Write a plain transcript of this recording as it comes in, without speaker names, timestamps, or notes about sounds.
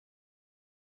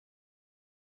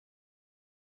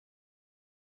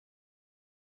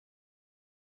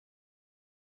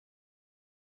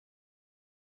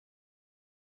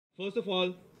First of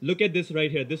all, look at this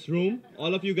right here. This room,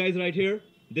 all of you guys right here,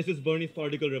 this is Bernie's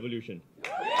political revolution.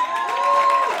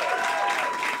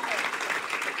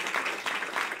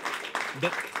 The,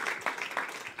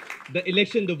 the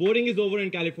election, the voting is over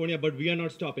in California, but we are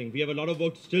not stopping. We have a lot of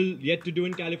work still yet to do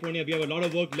in California. We have a lot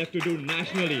of work left to do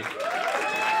nationally.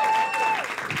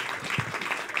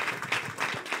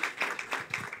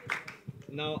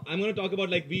 Now, I'm going to talk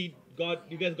about you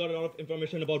guys got a lot of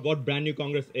information about what Brand New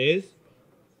Congress is.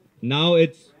 Now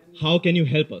it's how can you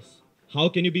help us? How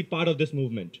can you be part of this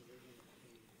movement?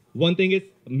 One thing is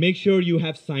make sure you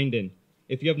have signed in.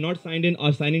 If you have not signed in,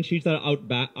 our sign-in sheets are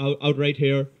out right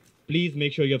here. Please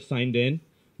make sure you have signed in.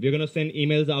 We're going to send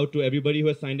emails out to everybody who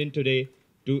has signed in today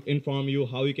to inform you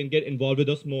how you can get involved with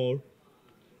us more.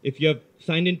 If you have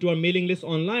signed into our mailing list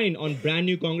online on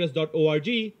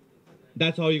brandnewcongress.org,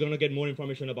 that's how you're going to get more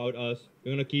information about us.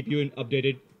 We're going to keep you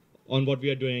updated on what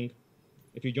we are doing.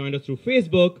 If you joined us through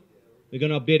Facebook, we're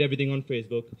going to update everything on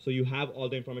Facebook, so you have all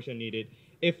the information needed.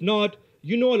 If not,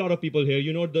 you know a lot of people here.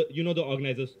 You know the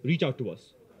organizers. Reach out to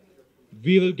us.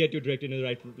 We will get you directed in the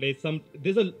right place.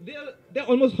 There are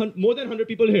almost more than 100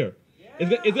 people here.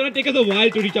 Yeah. It's going to take us a while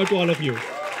to reach out to all of you.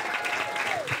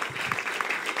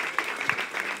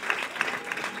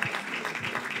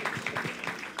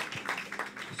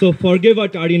 So forgive our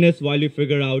tardiness while we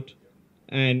figure out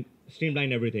and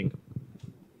streamline everything.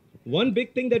 One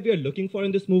big thing that we are looking for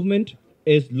in this movement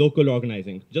is local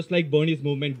organizing. Just like Bernie's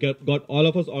movement got all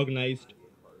of us organized,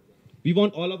 we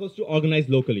want all of us to organize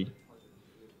locally.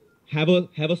 Have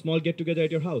a small get-together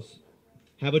at your house.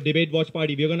 Have a debate watch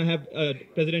party. We're going to have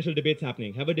presidential debates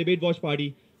happening. Have a debate watch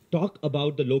party. Talk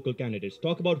about the local candidates.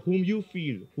 Talk about whom you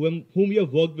feel, whom you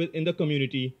have worked with in the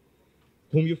community,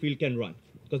 whom you feel can run.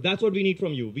 Because that's what we need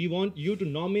from you. We want you to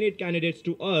nominate candidates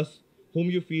to us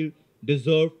whom you feel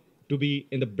deserve to be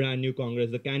in the Brand New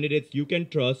Congress, the candidates you can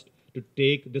trust to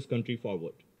take this country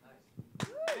forward.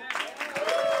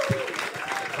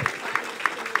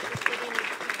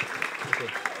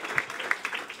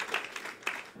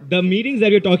 The meetings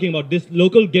that we're talking about, this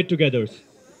local get-togethers,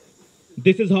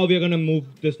 this is how we're going to move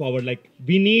this forward. Like,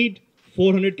 we need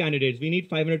 400 candidates. We need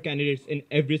 500 candidates in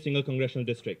every single congressional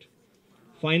district.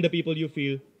 Find the people you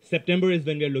feel. September is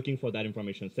when we are looking for that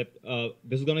information.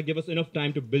 This is going to give us enough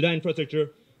time to build our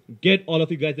infrastructure, get all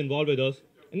of you guys involved with us,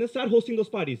 and then start hosting those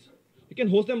parties. You can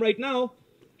host them right now.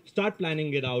 Start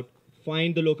planning it out.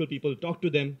 Find the local people. Talk to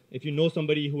them. If you know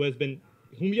somebody whom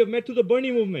you have met through the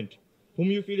Bernie movement,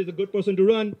 whom you feel is a good person to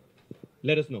run,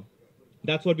 let us know.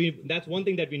 That's one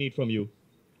thing that we need from you.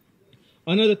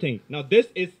 Another thing. Now this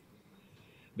is,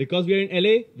 because we are in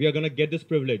LA, we are going to get this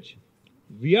privilege.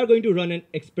 We are going to run an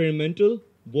experimental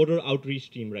voter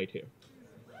outreach team right here.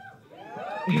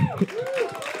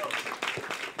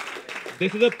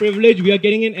 This is a privilege we are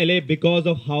getting in LA because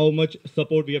of how much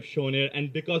support we have shown here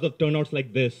and because of turnouts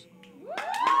like this.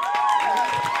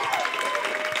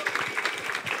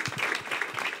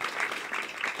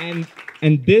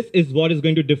 And this is what is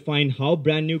going to define how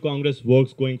Brand New Congress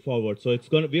works going forward. So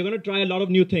we're going to try a lot of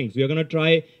new things. We are going to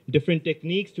try different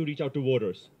techniques to reach out to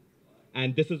voters.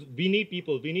 And we need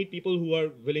people. We need people who are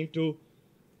willing to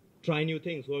try new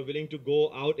things, who are willing to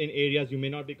go out in areas you may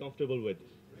not be comfortable with.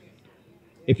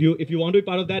 If you want to be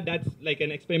part of that, that's like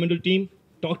an experimental team.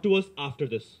 Talk to us after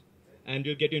this, and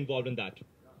we'll get you involved in that.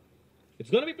 It's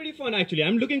going to be pretty fun, actually.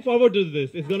 I'm looking forward to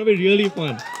this. It's going to be really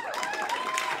fun.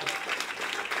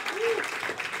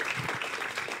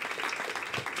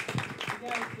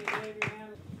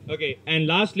 Okay, and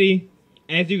lastly,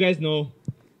 as you guys know,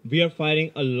 we are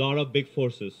fighting a lot of big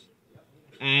forces.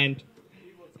 And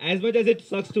as much as it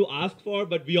sucks to ask for,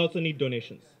 but we also need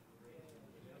donations.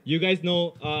 You guys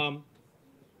know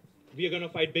we are going to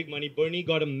fight big money. Bernie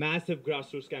got a massive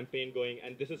grassroots campaign going,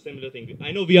 and this is a similar thing.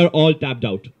 I know we are all tapped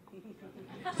out.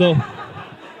 So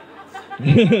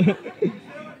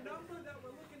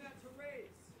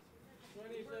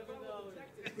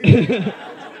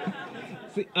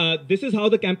See, this is how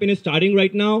the campaign is starting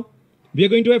right now. We are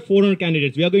going to have 400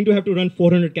 candidates. We are going to have to run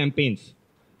 400 campaigns.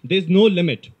 There's no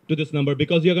limit to this number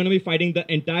because you're going to be fighting the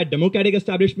entire Democratic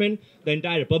establishment, the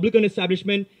entire Republican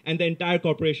establishment, and the entire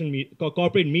corporate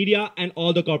media and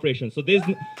all the corporations. So there's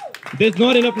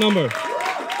not enough number.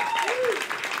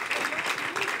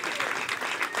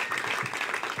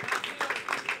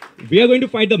 We are going to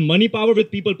fight the money power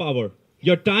with people power.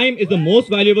 Your time is the most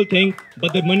valuable thing,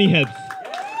 but the money helps.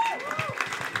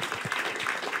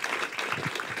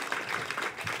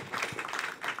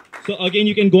 So again,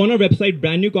 you can go on our website,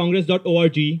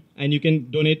 brandnewcongress.org, and you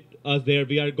can donate us there.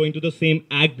 We are going to the same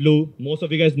Act Blue. Most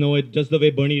of you guys know it, just the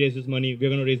way Bernie raises money. We're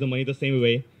going to raise the money the same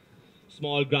way.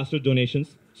 Small grassroots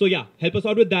donations. So yeah, help us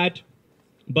out with that.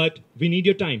 But we need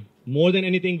your time. More than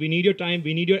anything, we need your time.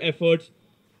 We need your efforts.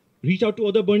 Reach out to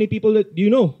other Bernie people that you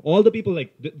know, all the people.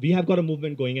 Like, we have got a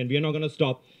movement going and we are not going to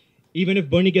stop. Even if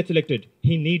Bernie gets elected,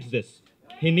 he needs this.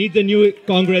 He needs a new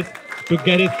Congress to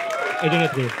get his agenda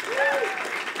through.